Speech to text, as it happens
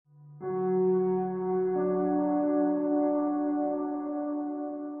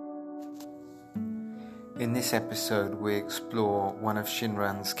In this episode, we explore one of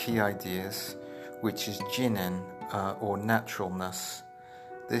Shinran's key ideas, which is jinin, or naturalness.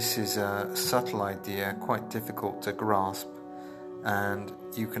 This is a subtle idea, quite difficult to grasp, and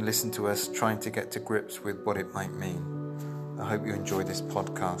you can listen to us trying to get to grips with what it might mean. I hope you enjoy this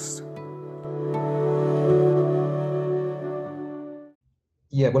podcast.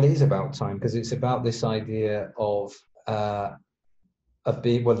 Yeah, well, it is about time because it's about this idea of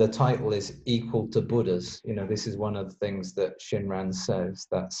the title is equal to Buddhas. You know, this is one of the things that Shinran says,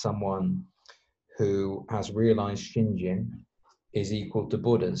 that someone who has realized Shinjin is equal to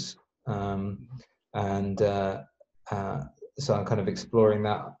Buddhas. So I'm kind of exploring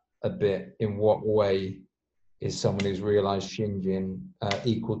that a bit. In what way is someone who's realized Shinjin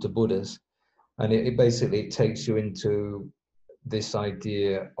equal to Buddhas? And it basically takes you into this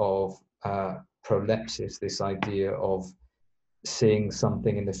idea of prolepsis, this idea of seeing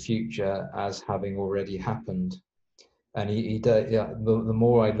something in the future as having already happened. And he does, the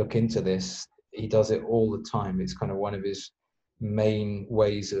more I look into this, he does it all the time. It's kind of one of his main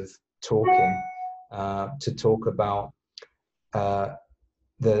ways of talking, to talk about the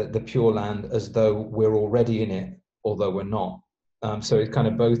Pure Land as though we're already in it, although we're not. So it's kind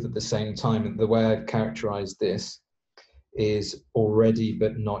of both at the same time. And the way I've characterized this is already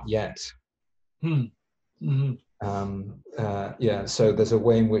but not yet. Mm-hmm. So there's a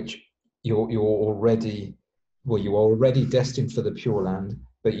way in which you're already destined for the Pure Land,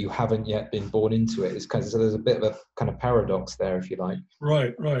 but you haven't yet been born into it. It's kind of, so there's a bit of a kind of paradox there, if you like.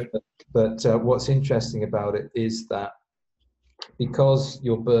 Right. But what's interesting about it is that because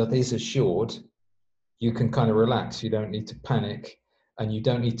your birth is assured, you can kind of relax. You don't need to panic, and you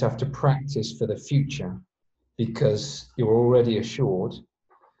don't need to have to practice for the future because you're already assured.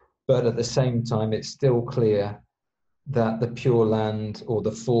 But at the same time, it's still clear that the Pure Land, or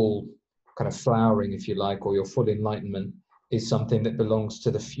the full kind of flowering, if you like, or your full enlightenment, is something that belongs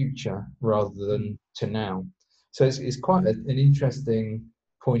to the future rather than to now. So it's quite an interesting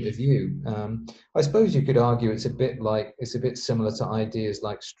point of view. I suppose you could argue it's a bit similar to ideas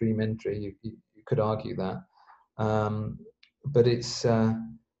like stream entry. You could argue that, but it's I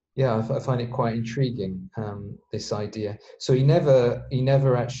find it quite intriguing, this idea. So he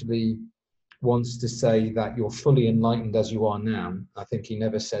never actually wants to say that you're fully enlightened as you are now. I think he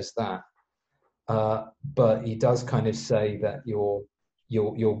never says that, but he does kind of say that you'll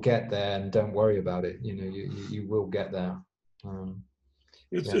get there, and don't worry about it. You know, you will get there.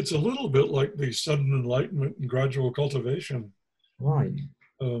 It's a little bit like the sudden enlightenment and gradual cultivation, right?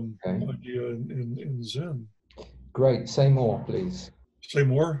 Idea in Zen. Great. Say more, please. Say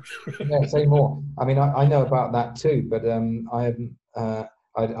more. Yeah, say more. I mean, I know about that too, but I haven't.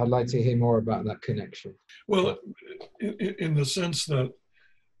 I'd like to hear more about that connection. Well, in the sense that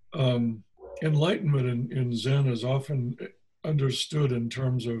enlightenment in Zen is often understood in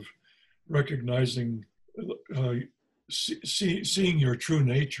terms of recognizing, seeing your true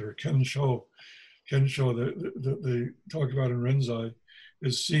nature. Kensho that they talk about in Rinzai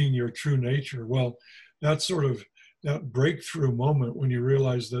is seeing your true nature. Well, that's sort of that breakthrough moment when you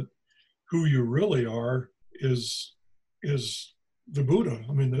realize that who you really are is the Buddha.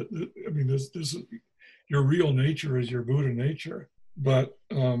 I mean, this your real nature is your Buddha nature, but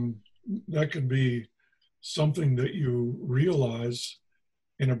that can be something that you realize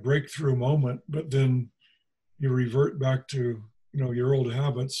in a breakthrough moment, but then you revert back to your old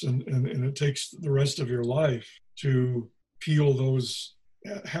habits, and it takes the rest of your life to peel those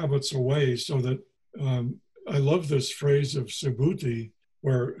habits away. So that I love this phrase of Subhuti,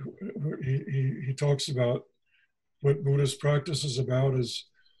 where he talks about what Buddhist practice is about is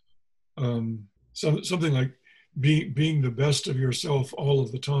something like being the best of yourself all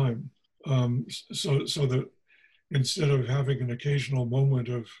of the time. So that instead of having an occasional moment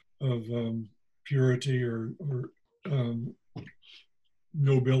of purity or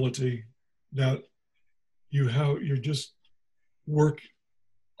nobility, that you just work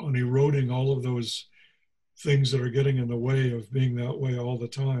on eroding all of those things that are getting in the way of being that way all the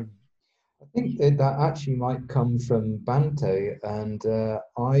time. I think that actually might come from Bhante, and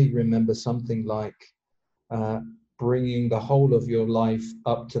I remember something like bringing the whole of your life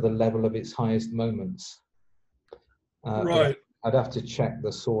up to the level of its highest moments. Right. I'd have to check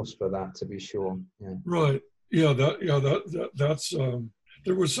the source for that to be sure. Yeah. Right. Yeah. That's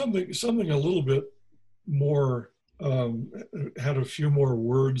there was something a little bit more, had a few more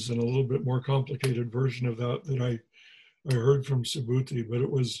words and a little bit more complicated version of that I heard from Subhuti, but it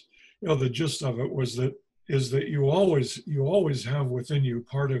was, the gist of it is that you always have within you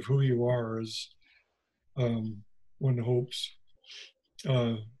part of who you are, as one hopes.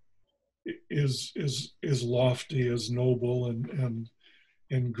 is lofty, is noble,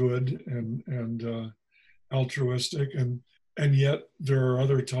 and good, and altruistic, and yet there are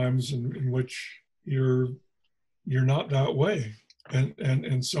other times in which you're not that way,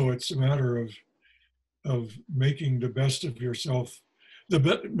 and so it's a matter of making the best of yourself,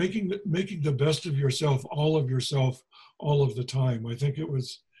 making the best of yourself, all of yourself, all of the time. I think that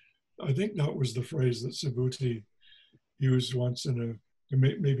was the phrase that Subhuti used once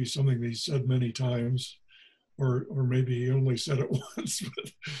maybe something that he said many times, or maybe he only said it once,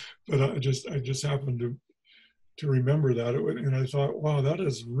 but I just happened to remember that, and I thought, wow, that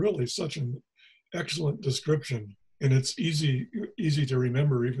is really such an excellent description, and it's easy to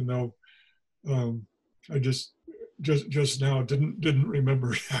remember, even though I just now didn't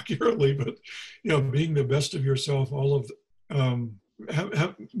remember it accurately. But being the best of yourself, all of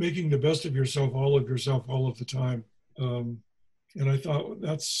making the best of yourself, all of the time. And I thought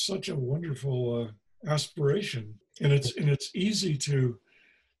that's such a wonderful aspiration, and it's easy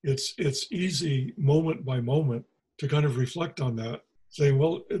moment by moment to kind of reflect on that, saying,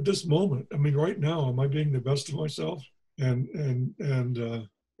 well, at this moment, I mean, right now, am I being the best of myself? And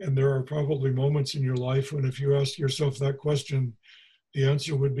there are probably moments in your life when, if you ask yourself that question, the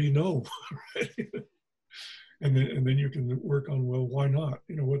answer would be no, right? And then you can work on, well, why not?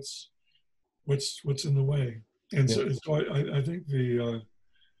 What's in the way? And so I think the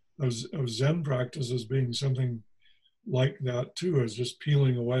of Zen practice as being something like that too, is just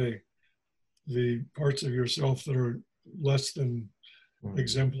peeling away the parts of yourself that are less than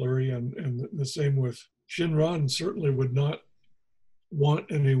exemplary, and the same with Shinran. Certainly would not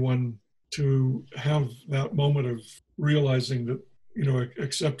want anyone to have that moment of realizing that,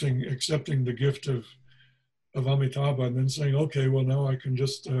 accepting the gift of Amitabha, and then saying, okay, well, now I can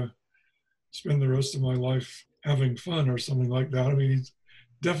just spend the rest of my life having fun or something like that. I mean, he's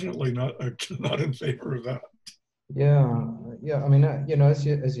definitely not in favor of that. Yeah. I mean, as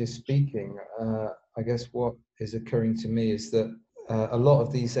you're speaking, I guess what is occurring to me is that a lot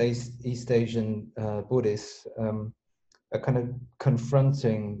of these East Asian Buddhists are kind of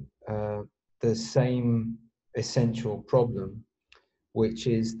confronting the same essential problem, which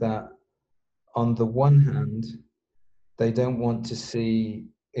is that on the one hand, they don't want to see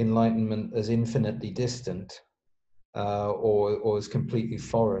enlightenment as infinitely distant or as completely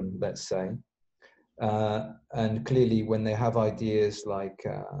foreign, let's say. And clearly, when they have ideas like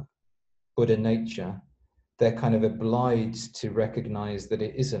Buddha nature, they're kind of obliged to recognize that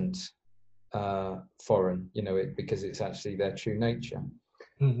it isn't foreign, because it's actually their true nature.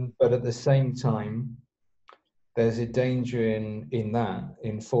 Mm-hmm. But at the same time, there's a danger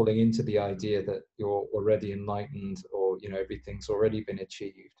in falling into the idea that you're already enlightened, or everything's already been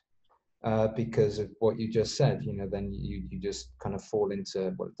achieved, because of what you just said. Then you just kind of fall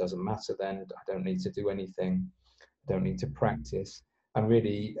into, well, it doesn't matter then, I don't need to do anything, I don't need to practice. And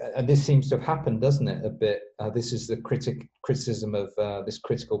really, and this seems to have happened, doesn't it, a bit? This is the criticism of this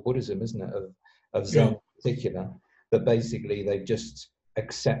critical Buddhism, isn't it, of Zen in particular, that basically they've just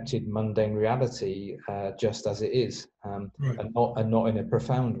accepted mundane reality just as it is, Right. and not in a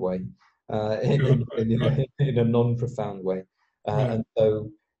profound way, in a non-profound way, and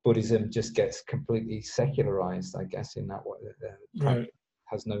so Buddhism just gets completely secularized, I guess, in that way. Right.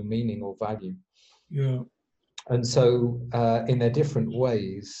 Has no meaning or value. Yeah. And so, in their different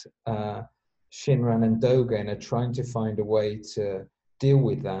ways, Shinran and Dogen are trying to find a way to deal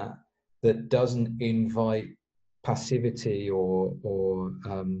with that doesn't invite passivity or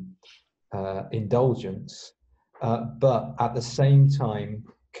indulgence, but at the same time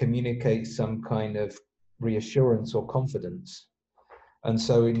communicate some kind of reassurance or confidence. And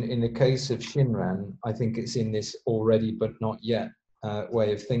so in the case of Shinran, I think it's in this already but not yet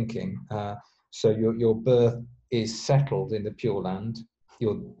way of thinking. So your birth is settled in the Pure Land.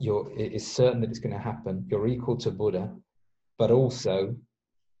 It is certain that it's going to happen. You're equal to Buddha, but also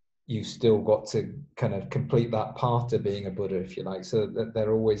you've still got to kind of complete that path to being a Buddha, if you like. So that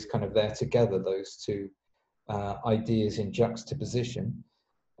they're always kind of there together, those two ideas in juxtaposition.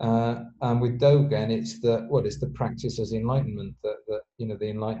 And with Dogen, it's the practice as enlightenment, that the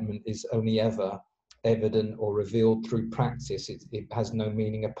enlightenment is only ever evident or revealed through practice. It has no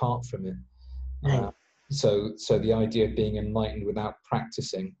meaning apart from it. Right. So the idea of being enlightened without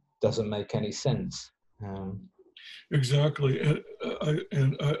practicing doesn't make any sense. Exactly.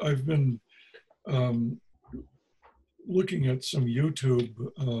 And I've been looking at some YouTube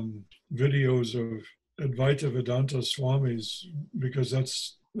videos of Advaita Vedanta Swamis, because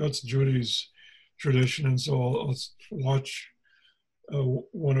that's Judy's tradition, and so I'll watch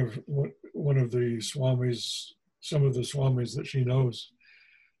one of the Swamis, some of the Swamis that she knows,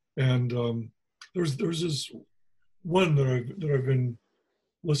 And there's this one that I've been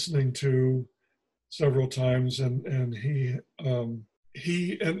listening to several times, and he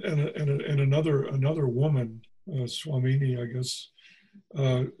and another woman, Swamini, I guess,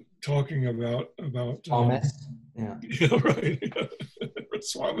 talking about Yeah. yeah, right,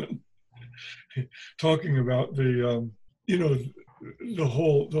 Swamin, talking about the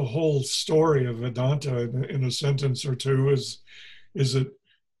the whole story of Vedanta in a sentence or two is that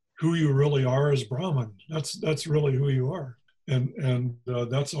who you really are is Brahman. That's really who you are, and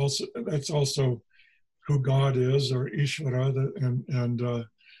that's also who God is, or Ishvara, and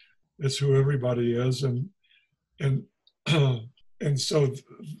it's who everybody is, and and so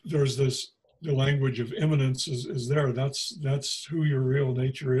there's this, the language of immanence is there. That's who your real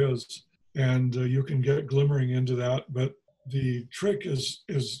nature is, and you can get glimmering into that. But the trick is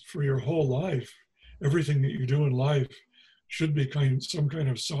for your whole life, everything that you do in life should be some kind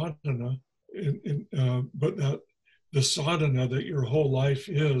of sadhana, but that the sadhana that your whole life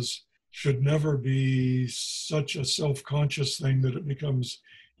is should never be such a self-conscious thing that it becomes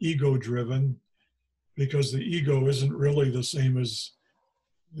ego-driven, because the ego isn't really the same as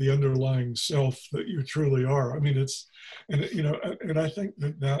the underlying self that you truly are. I mean, it's, and and I think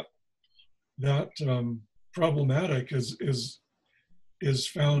that problematic is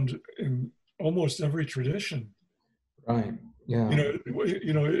found in almost every tradition. Right. Yeah.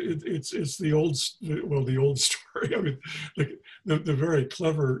 It's the old, well, the old story. I mean, the very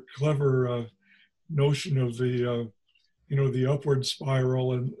clever notion of the the upward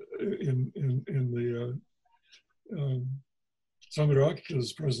spiral and in the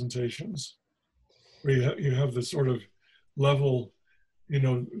Sangharakshita's presentations, where you have the sort of level,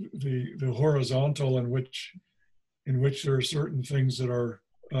 the horizontal in which there are certain things that are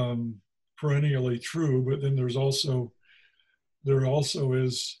perennially true, but then there also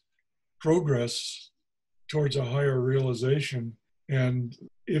is progress towards a higher realization. And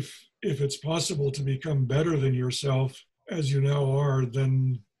if it's possible to become better than yourself as you now are,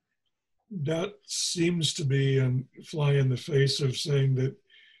 then that seems to be and fly in the face of saying that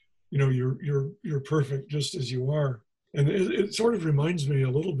you're perfect just as you are. And it sort of reminds me a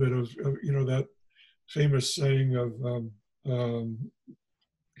little bit of that famous saying of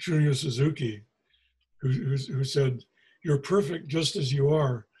Shunryu Suzuki, who said, "You're perfect just as you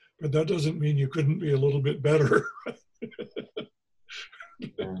are, but that doesn't mean you couldn't be a little bit better."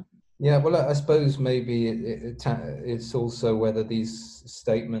 Yeah, well, I suppose maybe it's also whether these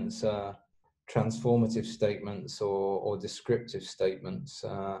statements are transformative statements or descriptive statements.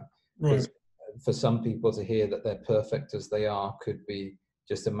 Right. For some people to hear that they're perfect as they are could be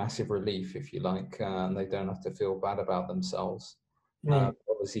just a massive relief, if you like, and they don't have to feel bad about themselves. Right.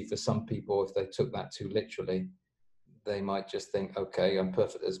 Obviously, for some people, if they took that too literally, they might just think, okay, I'm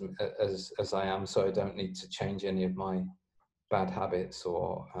perfect as I am, so I don't need to change any of my bad habits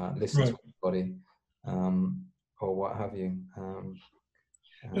or listen to anybody, or what have you.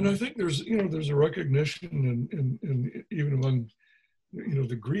 And I think there's a recognition in even among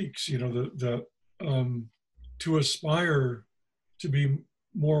the Greeks, that to aspire to be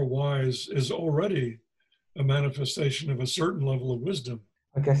more wise is already a manifestation of a certain level of wisdom.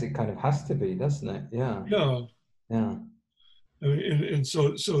 I guess it kind of has to be, doesn't it? Yeah. Yeah. Yeah. I mean, and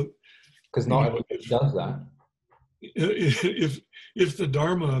so because not everybody does that. If the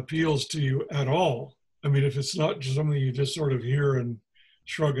Dharma appeals to you at all, I mean, if it's not just something you just sort of hear and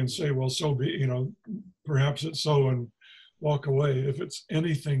shrug and say, well, so be, perhaps it's so, and walk away. If it's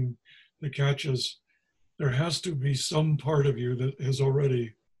anything that catches, there has to be some part of you that has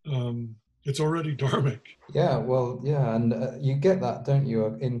already, it's already dharmic. Yeah, well, yeah, and you get that, don't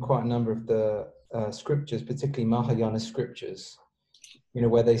you, in quite a number of the scriptures, particularly Mahayana scriptures,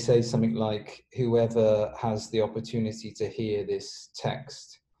 where they say something like, whoever has the opportunity to hear this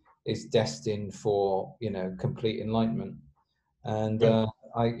text is destined for, complete enlightenment. And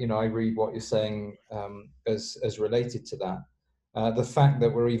I read what you're saying as related to that. The fact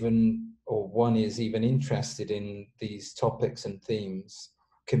that one is even interested in these topics and themes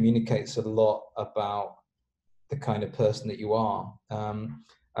communicates a lot about the kind of person that you are.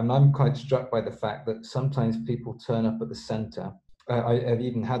 And I'm quite struck by the fact that sometimes people turn up at the center. I've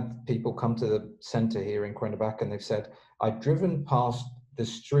even had people come to the center here in Cuernavaca and they've said, I've driven past the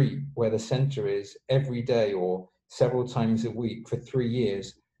street where the center is every day or several times a week for 3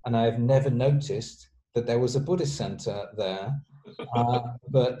 years, and I have never noticed that there was a Buddhist center there.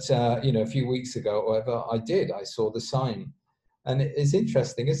 But a few weeks ago or whatever, I saw the sign. And it's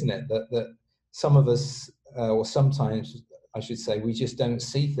interesting, isn't it, that some of us, or sometimes I should say, we just don't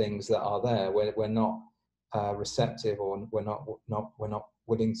see things that are there. We're not receptive, or we're not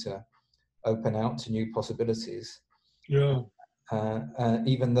willing to open out to new possibilities. Yeah.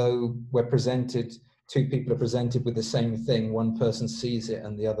 Even though two people are presented with the same thing, one person sees it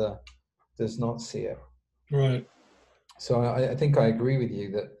and the other does not see it. Right. So I think I agree with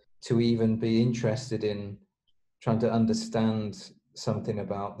you that to even be interested in trying to understand something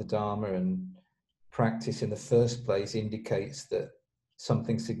about the Dharma and practice in the first place indicates that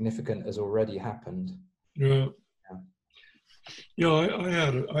something significant has already happened. Yeah. I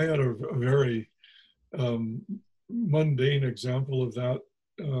had a very mundane example of that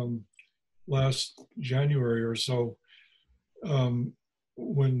last January or so,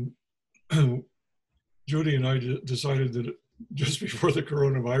 when Judy and I decided that just before the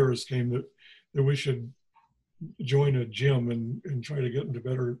coronavirus came that we should join a gym and try to get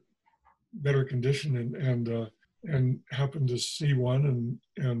into better condition, and happened to see one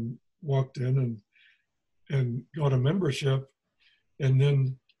and walked in and got a membership, and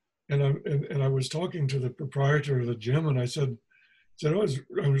then I was talking to the proprietor of the gym, and I said I was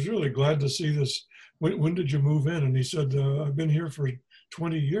really glad to see this. When did you move in? And he said, I've been here for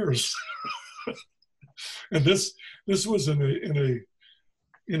 20 years. And this was in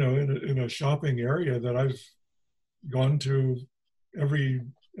a shopping area that I've gone to every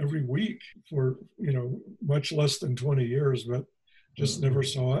week for much less than 20 years, but just never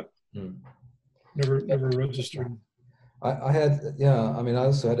saw it. Never registered. I had, I mean, I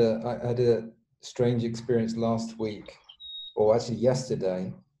also had a strange experience last week, or actually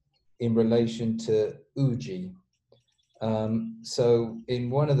yesterday, in relation to Uji. So in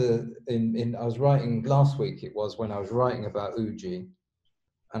one of I was writing last week, it was when I was writing about Uji,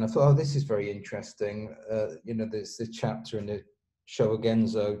 and I thought, oh, this is very interesting. There's this chapter in the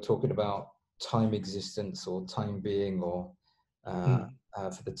Showa talking about time existence or time being, or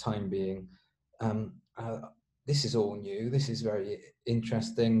for the time being. This is all new. This is very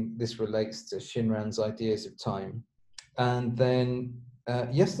interesting. This relates to Shinran's ideas of time. And then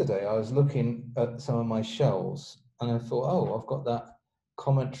yesterday I was looking at some of my shelves, and I thought, oh, I've got that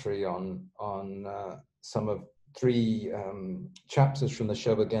commentary on some of 3 chapters from the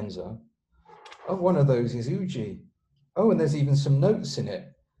Showa Genzo. Oh, one of those is Uji. Oh, and there's even some notes in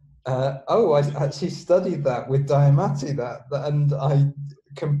it. I actually studied that with Dayamati, and I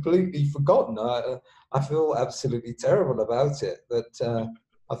completely forgotten. I feel absolutely terrible about it. But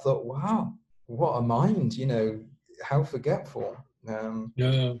I thought, wow, what a mind! How forgetful.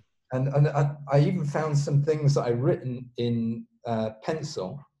 Yeah. And I even found some things that I'd written in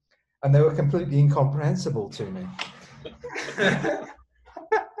pencil, and they were completely incomprehensible to me.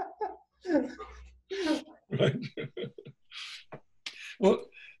 Right. Well,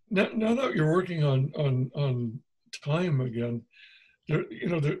 now that you're working on time again,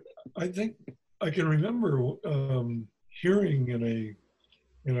 I think I can remember hearing in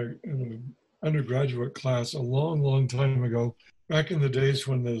an undergraduate class a long time ago, back in the days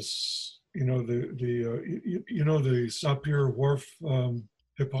when this, the Sapir-Whorf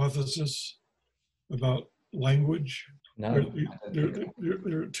hypothesis about language. No,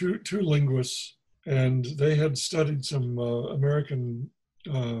 there are two linguists, and they had studied some American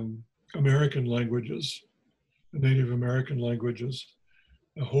languages, the Native American languages,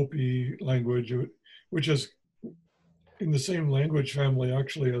 the Hopi language, which is in the same language family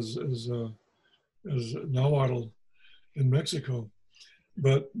actually as Nahuatl in Mexico,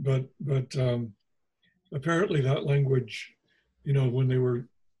 but apparently that language, when they were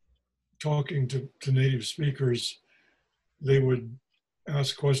talking to native speakers, they would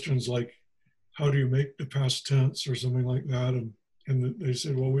ask questions like, how do you make the past tense, or something like that, and they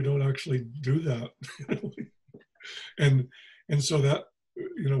said, well, we don't actually do that. and so that,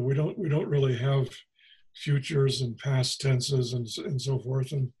 we don't really have futures and past tenses and so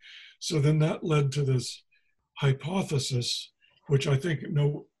forth. And so then that led to this hypothesis, which I think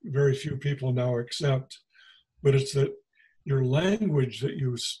very few people now accept, but it's that your language that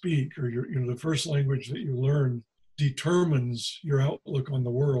you speak, or the first language that you learn, determines your outlook on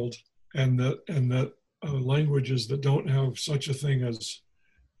the world, and that languages that don't have such a thing as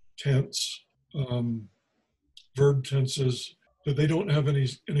tense, verb tenses, that they don't have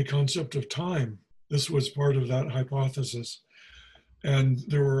any concept of time. This was part of that hypothesis. And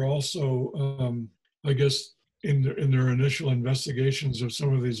there were also, I guess, in their initial investigations of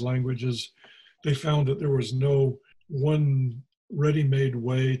some of these languages, they found that there was no one ready-made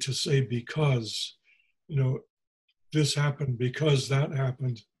way to say because, this happened because that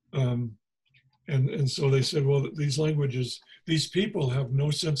happened. And so they said, well, these languages, these people have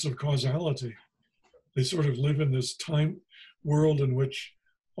no sense of causality. They sort of live in this time world in which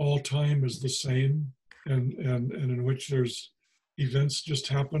all time is the same. and in which there's events just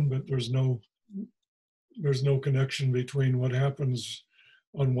happen, but there's no connection between what happens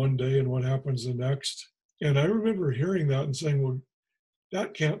on one day and what happens the next. And I remember hearing that and saying, well,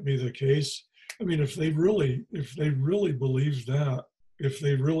 that can't be the case. I mean, if they really believed that, if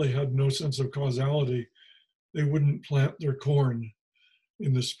they really had no sense of causality, they wouldn't plant their corn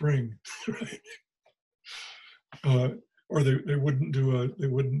in the spring, right? Or they wouldn't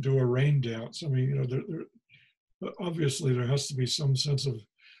do a rain dance. I mean, you know, obviously there has to be some sense of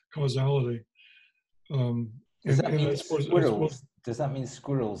causality. Does that mean squirrels? Does that mean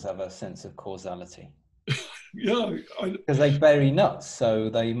squirrels have a sense of causality? Yeah, because they bury nuts, so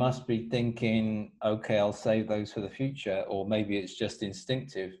they must be thinking, okay, I'll save those for the future, or maybe it's just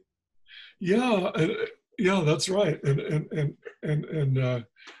instinctive. Yeah, yeah, that's right. And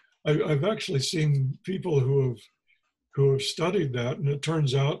I've actually seen people who have studied that, and it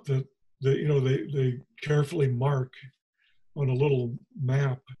turns out that they carefully mark on a little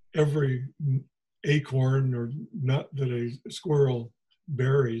map every acorn or nut that a squirrel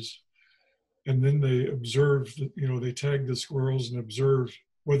buries, and then they observe that, they tag the squirrels and observe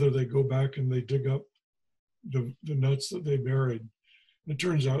whether they go back and they dig up the nuts that they buried. And it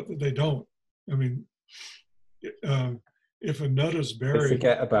turns out that they don't. I mean, if a nut is buried, they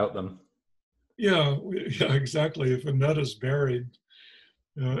forget about them. Yeah, exactly. If a nut is buried,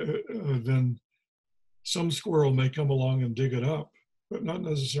 then some squirrel may come along and dig it up, but not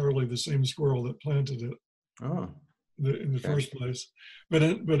necessarily the same squirrel that planted it in the first place. But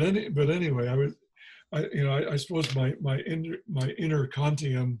anyway, I suppose my inner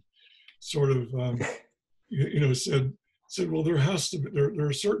Kantian sort of said, well, there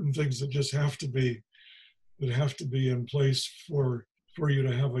are certain things that just have to be in place for you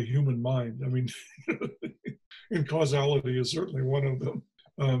to have a human mind. I mean, and causality is certainly one of them.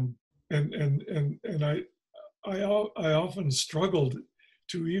 And I often struggled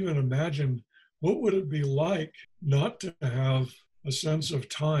to even imagine what would it be like not to have a sense of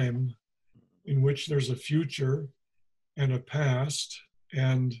time in which there's a future and a past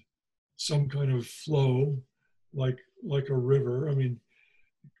and some kind of flow, like a river. I mean,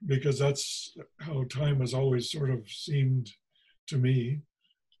 because that's how time has always sort of seemed to me.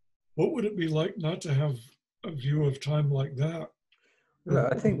 What would it be like not to have a view of time like that? Well,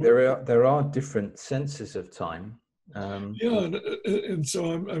 I think there are different senses of time. Yeah, and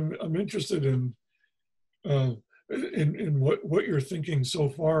so I'm interested in what you're thinking so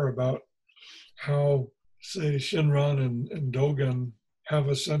far about how, say, Shinran and Dogen have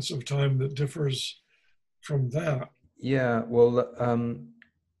a sense of time that differs from that. Yeah, well,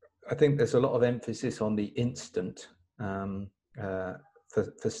 I think there's a lot of emphasis on the instant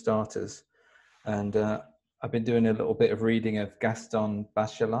for starters, and I've been doing a little bit of reading of Gaston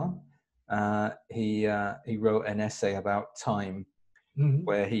Bachelard. He wrote an essay about time,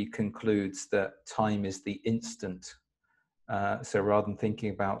 where he concludes that time is the instant. So rather than thinking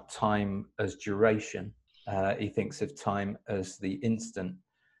about time as duration, he thinks of time as the instant.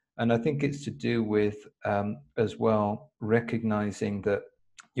 And I think it's to do with, as well, recognizing that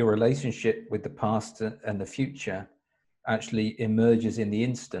your relationship with the past and the future actually emerges in the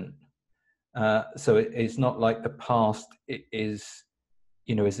instant. So it's not like the past is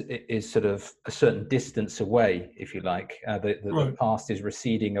sort of a certain distance away, if you like. The past is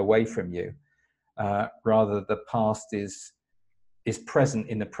receding away from you. Rather, the past is present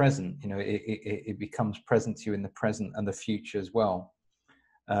in the present. It becomes present to you in the present and the future as well.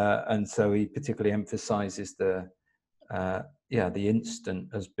 And so he particularly emphasizes the instant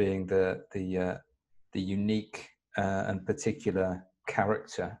as being the unique and particular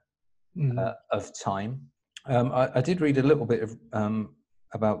character of time. I did read a little bit of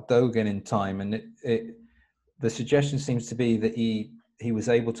about Dogen in time, and the suggestion seems to be that he was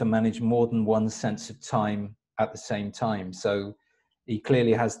able to manage more than one sense of time at the same time. So he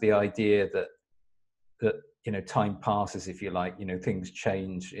clearly has the idea that time passes, if you like, things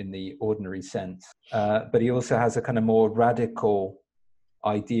change in the ordinary sense. But he also has a kind of more radical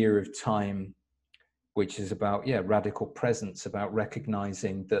idea of time, which is about, radical presence, about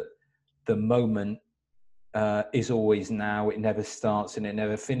recognizing that the moment is always now, it never starts and it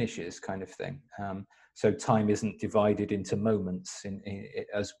never finishes, kind of thing. So time isn't divided into moments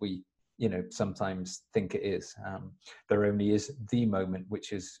as we sometimes think it is. There only is the moment,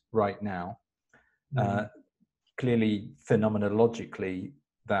 which is right now. Clearly, phenomenologically,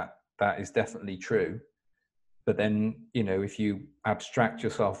 that is definitely true. But then, if you abstract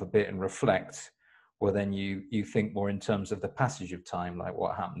yourself a bit and reflect, well, then you think more in terms of the passage of time, like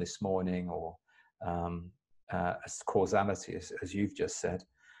what happened this morning, or as causality, as you've just said.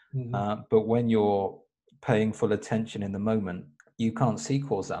 But when you're paying full attention in the moment, you can't see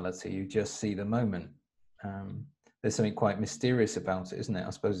causality, you just see the moment. There's something quite mysterious about it, isn't it? I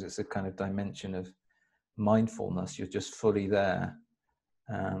suppose it's a kind of dimension of mindfulness. You're just fully there.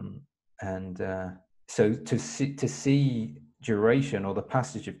 So to see duration or the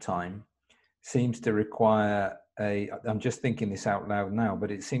passage of time seems to require I'm just thinking this out loud now, but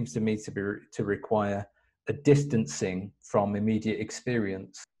it seems to me to require a distancing from immediate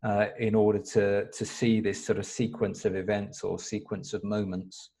experience in order to see this sort of sequence of events or sequence of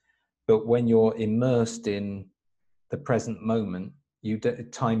moments. But when you're immersed in the present moment,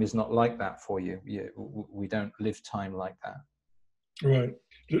 time is not like that for you. We don't live time like that. Right.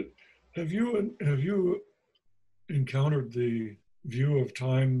 Have you encountered the view of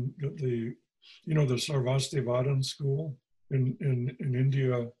time that the Sarvastivadana school in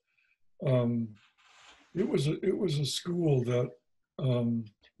India? It was a school that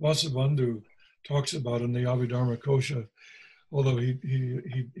Vasubandhu talks about in the Abhidharma Kosha, although he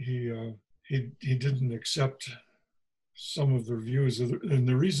didn't accept some of their views. And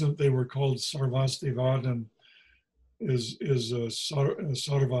the reason that they were called Sarvastivadana is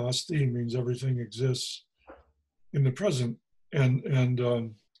Sarva Asti means everything exists in the present, and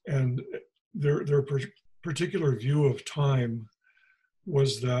their particular view of time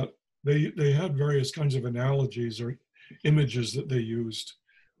was that they had various kinds of analogies or images that they used.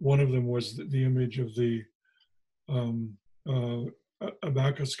 One of them was the image of the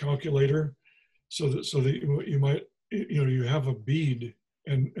abacus calculator, so that you might, you have a bead,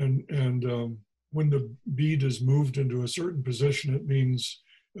 and when the bead is moved into a certain position, it means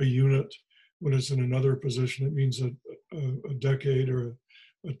a unit. When it's in another position, it means a decade or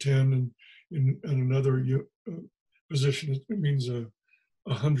a 10, and in another position, it means a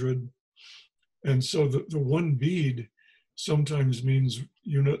 100. And so the one bead sometimes means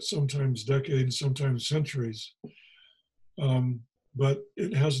units, sometimes decades, sometimes centuries, but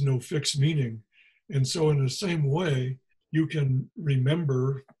it has no fixed meaning. And so in the same way, you can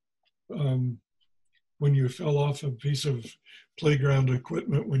remember when you fell off a piece of playground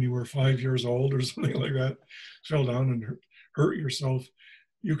equipment when you were 5 years old or something like that, fell down and hurt yourself.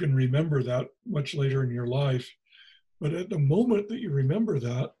 You can remember that much later in your life. But at the moment that you remember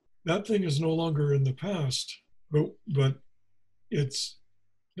that, that thing is no longer in the past, but it's,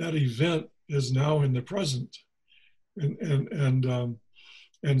 that event is now in the present.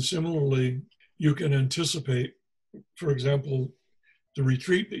 And similarly, you can anticipate, for example, the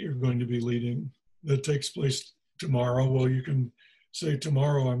retreat that you're going to be leading that takes place tomorrow. Well, you can say,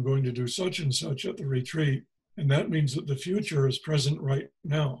 tomorrow I'm going to do such and such at the retreat. And that means that the future is present right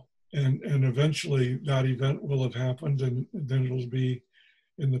now. And eventually that event will have happened, and then it'll be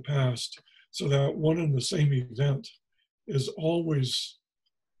in the past. So that one and the same event is always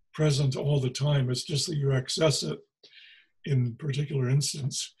present all the time. It's just that you access it in particular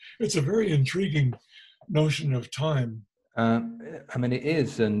instance. It's a very intriguing notion of time. I mean, it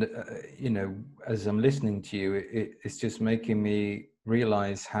is. And, as I'm listening to you, it's just making me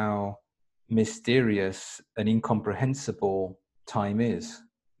realize how mysterious and incomprehensible time is.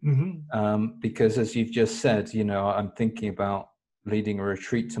 Mm-hmm. Because as you've just said, I'm thinking about leading a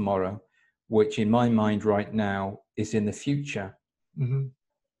retreat tomorrow, which in my mind right now is in the future. Mm-hmm.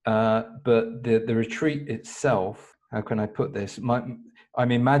 But the retreat itself, how can I put this?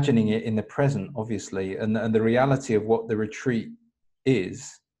 I'm imagining it in the present, obviously, and the reality of what the retreat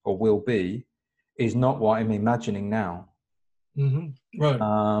is or will be is not what I'm imagining now. Mm-hmm. Right.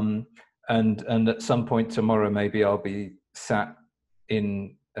 And at some point tomorrow, maybe I'll be sat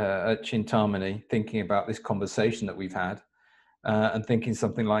at Chintamani thinking about this conversation that we've had, and thinking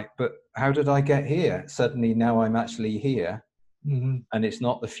something like, but how did I get here? Suddenly now I'm actually here. Mm-hmm. And it's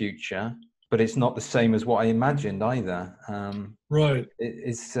not the future, but it's not the same as what I imagined either. Right.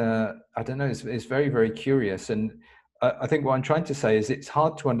 It's I don't know, it's very, very curious. And I think what I'm trying to say is it's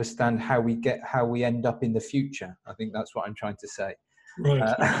hard to understand how we end up in the future. I think that's what I'm trying to say.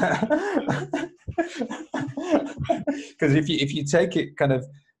 Right. Because if you take it kind of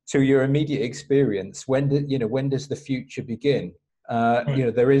to your immediate experience, when does the future begin?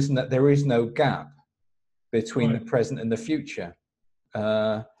 Right. There is no gap between right. the present and the future,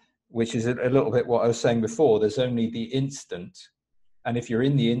 which is a little bit what I was saying before. There's only the instant, and if you're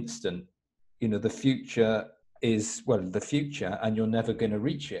in the instant, the future is, well, the future, and you're never going to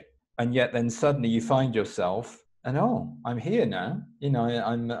reach it. And yet then suddenly you find yourself, and I'm here now.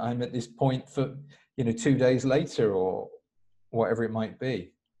 I'm at this point for 2 days later or whatever it might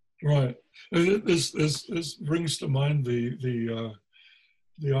be. Right. This brings to mind the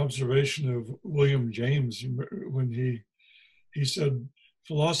observation of William James when he said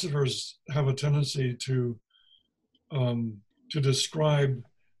philosophers have a tendency to describe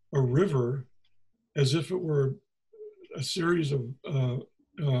a river as if it were a series of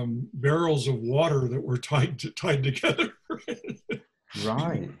barrels of water that were tied together.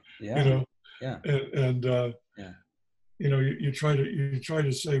 Right. Yeah. You know. Yeah. And yeah. You know, you try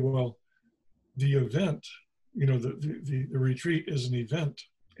to say, well, the event, you know, the retreat is an event,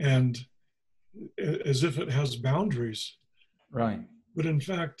 and as if it has boundaries. Right. But in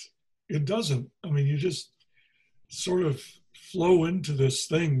fact, it doesn't. I mean, you just sort of flow into this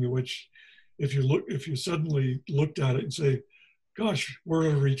thing, which if you suddenly looked at it and say, gosh, we're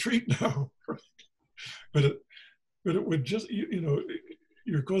in a retreat now. but it would just, you know,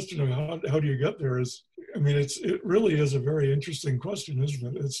 your question of how do you get there is, I mean, it really is a very interesting question, isn't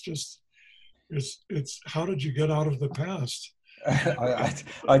it? It's just, it's how did you get out of the past?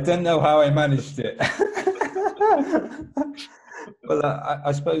 I don't know how I managed it. Well,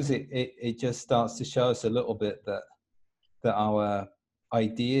 I suppose it just starts to show us a little bit that our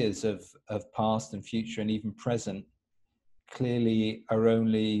ideas of past and future and even present clearly are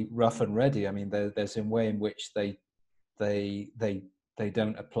only rough and ready. I mean, there's a way in which they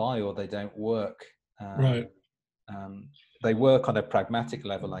don't apply or they don't work. Right. They work on a pragmatic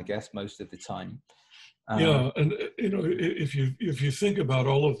level, I guess, most of the time. Yeah, and you know, if you think about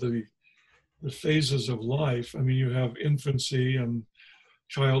all of the phases of life, I mean, you have infancy and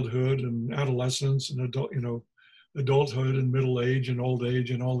childhood and adolescence and adulthood and middle age and old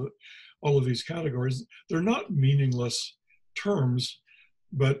age and all of these categories. They're not meaningless terms,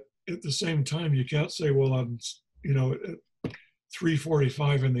 but at the same time, you can't say, well, I'm, you know, at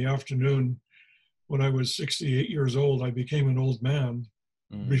 3:45 in the afternoon, when I was 68 years old, I became an old man.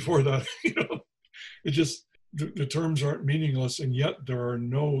 Before that, you know, it just, the terms aren't meaningless, and yet there are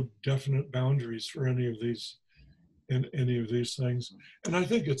no definite boundaries for any of these things. And I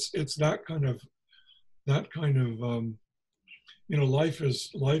think it's that kind of you know, life is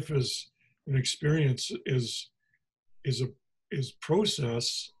an experience, is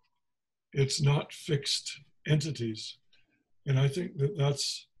process. It's not fixed entities. And I think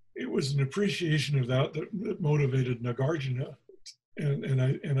it was an appreciation of that motivated Nagarjuna.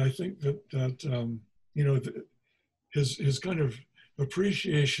 And I think that you know, his kind of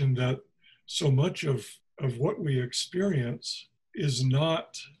appreciation that so much of what we experience is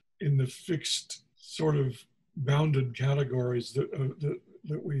not in the fixed sort of bounded categories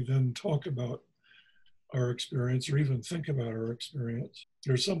that we then talk about our experience or even think about our experience.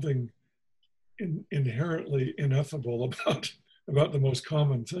 There's something inherently ineffable about the most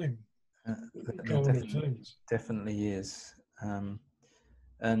common thing. Definitely is.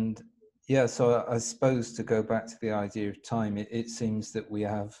 And yeah, so I suppose to go back to the idea of time, it seems that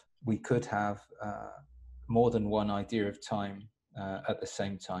we could have more than one idea of time at the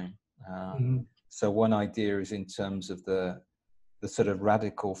same time. So one idea is in terms of the sort of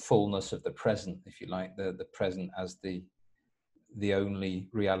radical fullness of the present, if you like, the present as the only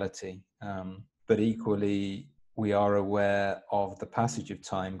reality. But equally, we are aware of the passage of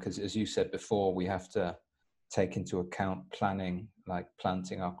time, because as you said before, we have to take into account planning, like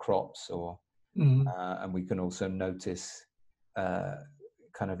planting our crops, or and we can also notice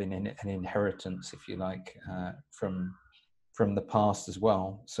kind of an inheritance, if you like, from the past as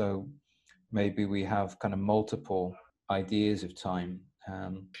well. So maybe we have kind of multiple ideas of time,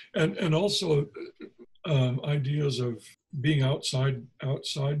 and also ideas of being outside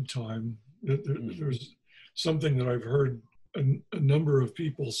time. There's something that I've heard a number of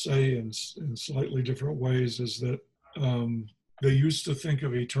people say in slightly different ways, is that they used to think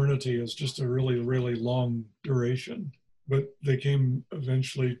of eternity as just a really, really long duration, but they came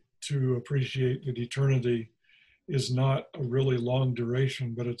eventually to appreciate that eternity is not a really long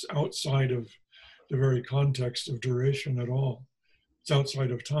duration, but it's outside of the very context of duration at all. It's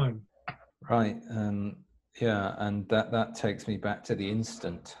outside of time. Right. Yeah, and that takes me back to the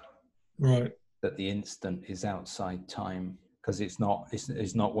instant. Right. That the instant is outside time, because it's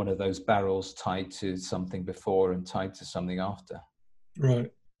not one of those barrels tied to something before and tied to something after.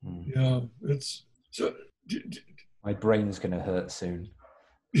 Right. Yeah. It's so. My brain's going to hurt soon.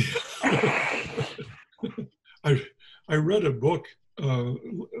 I read a book.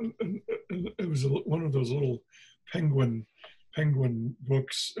 It was one of those little penguin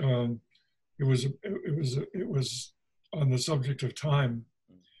books. It was on the subject of time,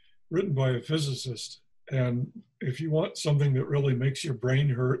 written by a physicist. And if you want something that really makes your brain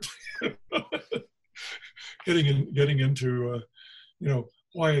hurt, getting into you know,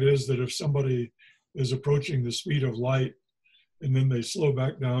 why it is that if somebody is approaching the speed of light and then they slow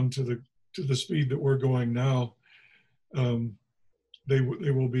back down to the speed that we're going now, they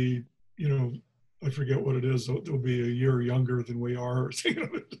will be, I forget what it is. They'll be a year younger than we are,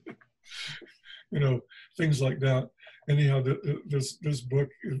 things like that. Anyhow, this book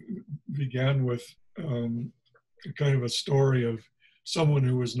began with kind of a story of someone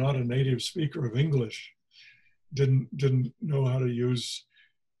who was not a native speaker of English, didn't know how to use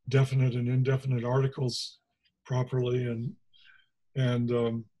definite and indefinite articles properly, and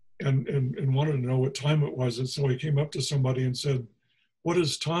wanted to know what time it was. And so he came up to somebody and said, "What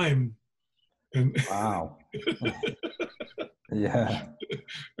is time?" And wow. Yeah.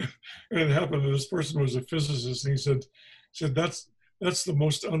 And it happened that this person was a physicist, and he said that's the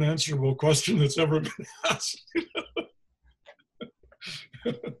most unanswerable question that's ever been asked.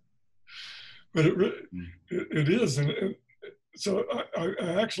 But it is, and so I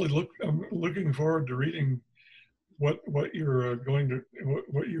actually I'm looking forward to reading what you're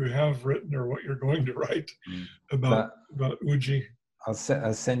what you have written or what you're going to write about Uji. I'll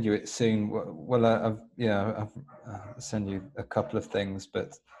send you it soon. Well, I'll send you a couple of things,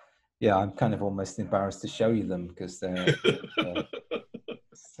 but yeah, I'm kind of almost embarrassed to show you them because they're.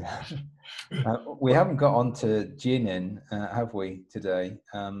 We haven't got on to Jinin, have we, today?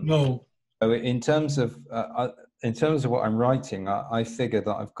 No. So in terms of what I'm writing, I figure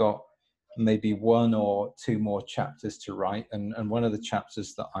that I've got maybe 1 or 2 more chapters to write, and one of the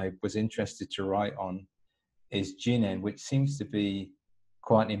chapters that I was interested to write on is Jinin, which seems to be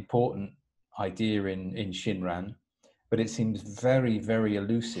quite an important idea in Shinran, but it seems very, very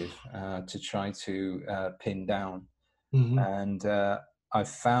elusive to try to pin down. Mm-hmm. And I've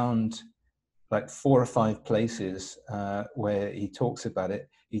found like 4 or 5 places where he talks about it.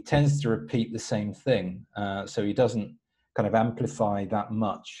 He tends to repeat the same thing, so he doesn't kind of amplify that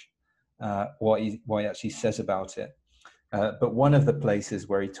much what he actually says about it. But one of the places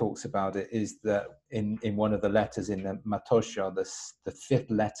where he talks about it is that in one of the letters in the Matosha, the 5th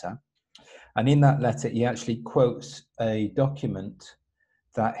letter. And in that letter, he actually quotes a document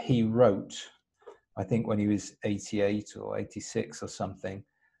that he wrote, I think when he was 88 or 86 or something,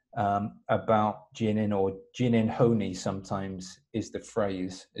 about Jinin, or Jinin Honi sometimes is the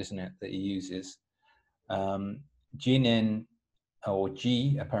phrase, isn't it, that he uses. Jinin, or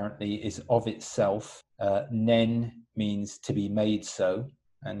Ji, apparently, is of itself. Nen means to be made so.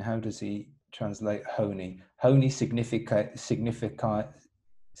 And how does he translate Honi? Honi signifies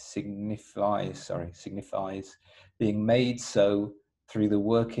being made so through the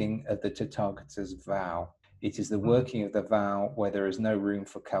working of the Tathagata's vow. It is the working of the vow where there is no room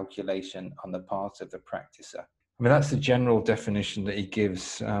for calculation on the part of the practicer. I mean, that's the general definition that he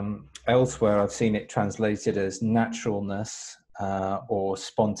gives. Elsewhere, I've seen it translated as naturalness or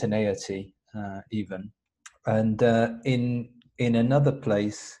spontaneity, even. And in another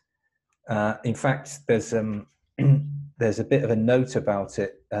place, in fact, there's a bit of a note about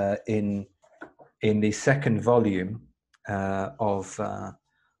it in the 2nd volume of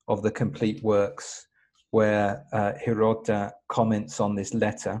the complete works, where Hirota comments on this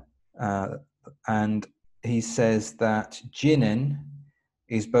letter, and he says that Jinin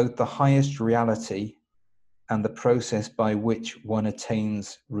is both the highest reality and the process by which one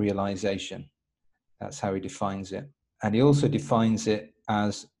attains realization. That's how he defines it. And he also defines it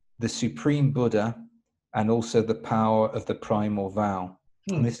as the supreme Buddha and also the power of the primal vow.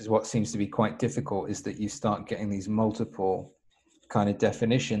 And this is what seems to be quite difficult, is that you start getting these multiple kind of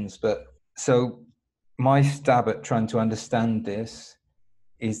definitions. But so my stab at trying to understand this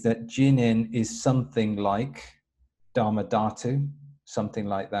is that Jinin is something like Dharma Dhatu, something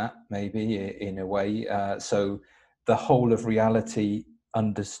like that, maybe, in a way. So the whole of reality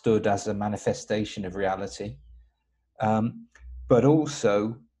understood as a manifestation of reality. But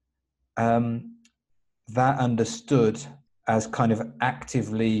also that understood as kind of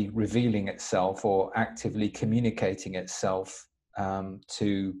actively revealing itself or actively communicating itself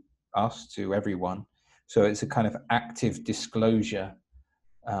to us, to everyone. So it's a kind of active disclosure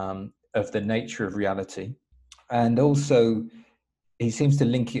of the nature of reality. And also, he seems to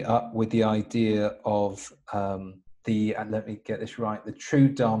link it up with the idea of let me get this right, the true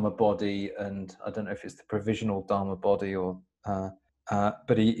Dharma body, and I don't know if it's the provisional Dharma body or,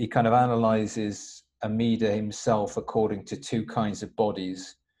 but he kind of analyzes Amida himself according to 2 kinds of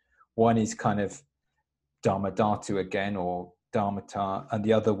bodies. One is kind of Dharma Dhatu again, or Dharmata, and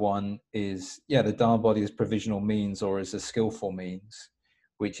the other one is, the Dharma body as provisional means or as a skillful means,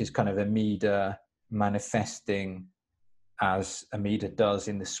 which is kind of Amida manifesting as Amida does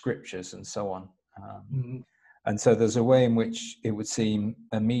in the scriptures and so on. And so there's a way in which it would seem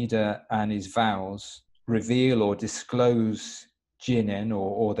Amida and his vows reveal or disclose Jinin,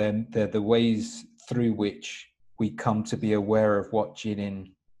 or they're the ways through which we come to be aware of what Jinen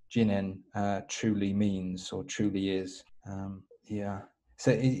truly means or truly is.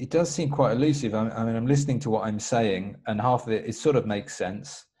 So it does seem quite elusive. I mean, I'm listening to what I'm saying, and half of it sort of makes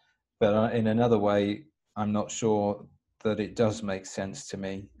sense, but in another way, I'm not sure that it does make sense to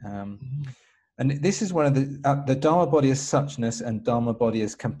me. And this is one of the Dharma body as suchness and Dharma body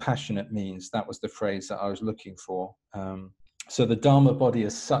as compassionate means. That was the phrase that I was looking for. So the Dharma body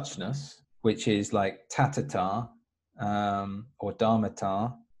as suchness, which is like tatata or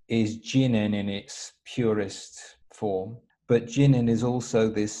dharmata, is Jinen in its purest form. But Jinen is also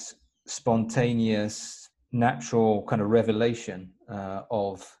this spontaneous, natural kind of revelation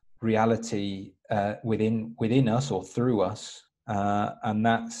of reality within us or through us. And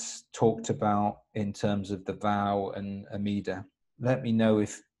that's talked about in terms of the vow and Amida. Let me know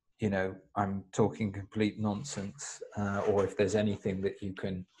if, I'm talking complete nonsense or if there's anything that you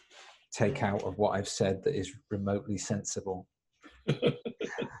can take out of what I've said that is remotely sensible.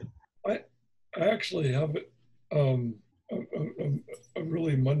 I actually have a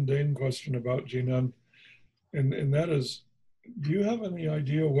really mundane question about Jinen, and that is, do you have any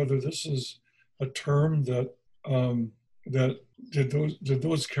idea whether this is a term that did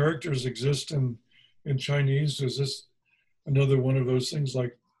those characters exist in Chinese? Is this another one of those things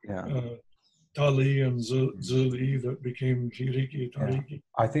like Tali and Zili that became Jiriki, Tariki? Yeah.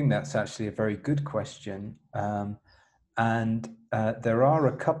 I think that's actually a very good question. And there are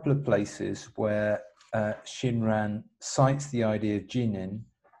a couple of places where Shinran cites the idea of Jinin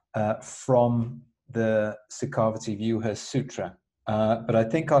from the Sikhavati Vyuha Sutra. But I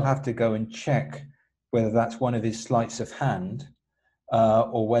think I'll have to go and check whether that's one of his sleights of hand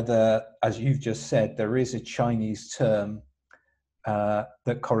or whether, as you've just said, there is a Chinese term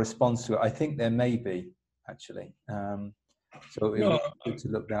that corresponds to it. I think there may be, actually. So it would be good to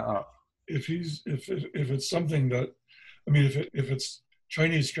look that up. If it's something that, I mean, if it's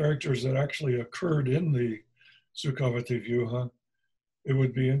Chinese characters that actually occurred in the Sukhavati Vyuha, it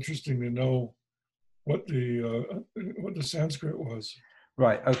would be interesting to know what the Sanskrit was.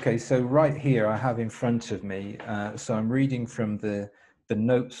 Right. Okay. So right here, I have in front of me. So I'm reading from the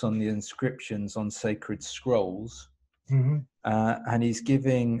notes on the inscriptions on sacred scrolls, and he's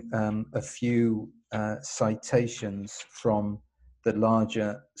giving a few citations from the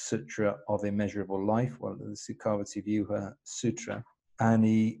larger Sutra of Immeasurable Life, well, the Sukhavati Vyuha Sutra, and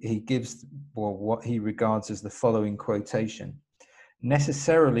he gives what he regards as the following quotation: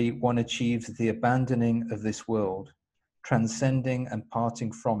 "Necessarily one achieves the abandoning of this world, transcending and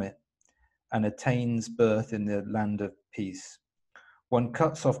parting from it, and attains birth in the land of peace. One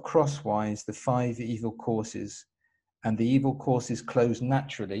cuts off crosswise the 5 evil courses, and the evil courses close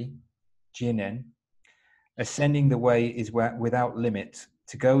naturally, Jinen. Ascending the way is without limit.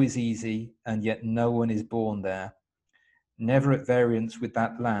 To go is easy, and yet no one is born there. Never at variance with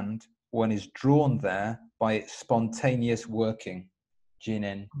that land, one is drawn there by its spontaneous working."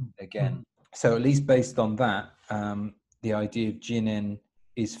 Jinen again. So at least based on that, the idea of Jinen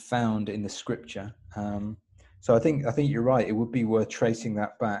is found in the scripture. So I think you're right. It would be worth tracing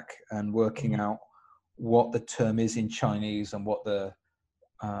that back and working out what the term is in Chinese and what the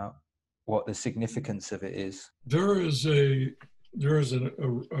significance of it is. There is an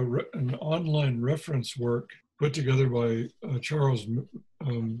online reference work put together by Charles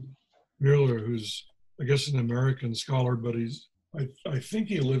Mueller, who's, I guess, an American scholar, but I think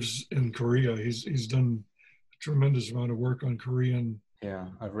he lives in Korea. He's done a tremendous amount of work on Korean. Yeah,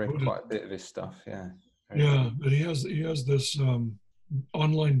 I've read quite a bit of his stuff. Yeah. But he has this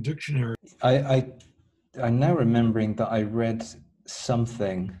online dictionary. I'm now remembering that I read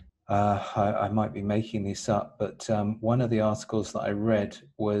something. I might be making this up, but one of the articles that I read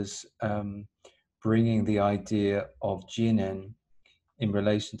was bringing the idea of Jinen in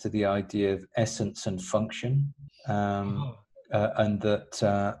relation to the idea of essence and function, and that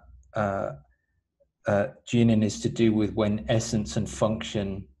Jinen is to do with when essence and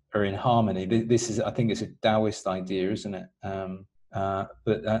function are in harmony. This is, I think, it's a Taoist idea, isn't it?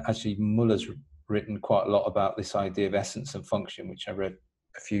 But actually, Muller's written quite a lot about this idea of essence and function, which I read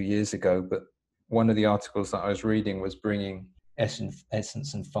a few years ago. But one of the articles that I was reading was bringing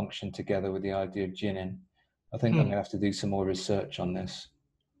essence and function together with the idea of Jinen. I think I'm going to have to do some more research on this.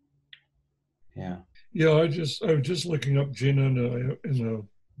 Yeah. Yeah, I was just looking up Jinen in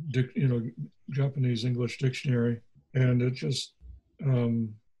a Japanese English dictionary, and it just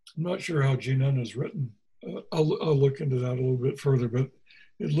I'm not sure how Jinen is written. I'll look into that a little bit further, but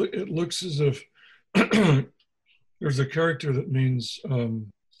it looks as if there's a character that means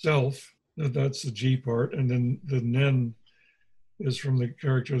self. That's the G part, and then the Nen is from the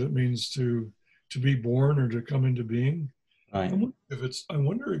character that means to to be born or to come into being. Right. I'm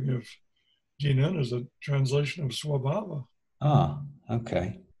wondering if Jinen is a translation of Swabhava. Ah,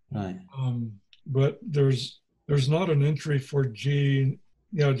 okay. Right. But there's not an entry for G.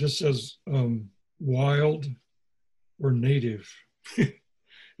 Yeah, it just says wild or native.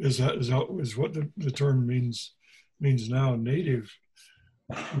 is what the term means now. Native.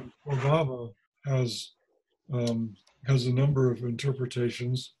 Swabhava has a number of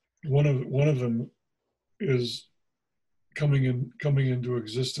interpretations. One of them is coming into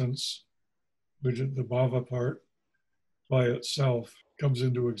existence, which is the bhava part, by itself, comes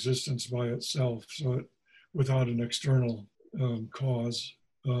into existence by itself, so it without an external cause.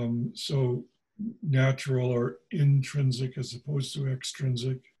 So natural or intrinsic as opposed to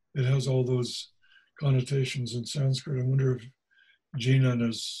extrinsic. It has all those connotations in Sanskrit. I wonder if Jinan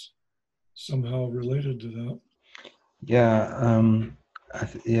is somehow related to that. Yeah,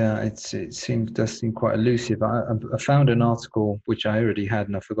 it does seem quite elusive. I found an article which I already had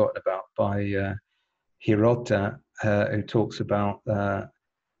and I've forgotten about by Hirota, who talks about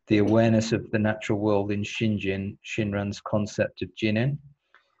the awareness of the natural world in Shinran's concept of Jinen.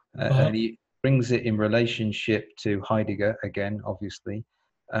 And he brings it in relationship to Heidegger again, obviously.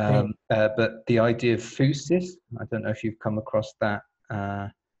 But the idea of phusis, I don't know if you've come across that.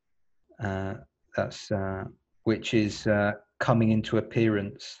 That's which is coming into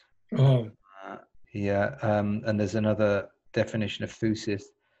appearance. And there's another definition of phusis: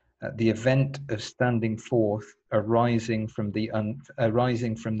 the event of standing forth, arising from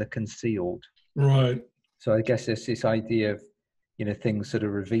the concealed. Right. So I guess there's this idea of, things sort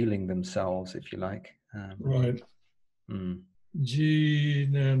of revealing themselves, if you like. Right.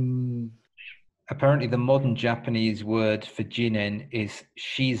 Jinen. Apparently, the modern Japanese word for jinen is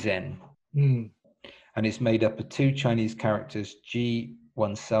shizen. And it's made up of two Chinese characters, ji,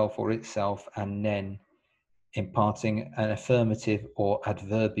 oneself or itself, and nen, imparting an affirmative or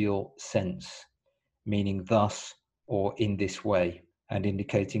adverbial sense, meaning thus or in this way, and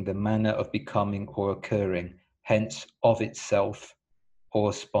indicating the manner of becoming or occurring, hence of itself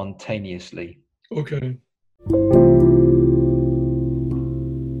or spontaneously. Okay.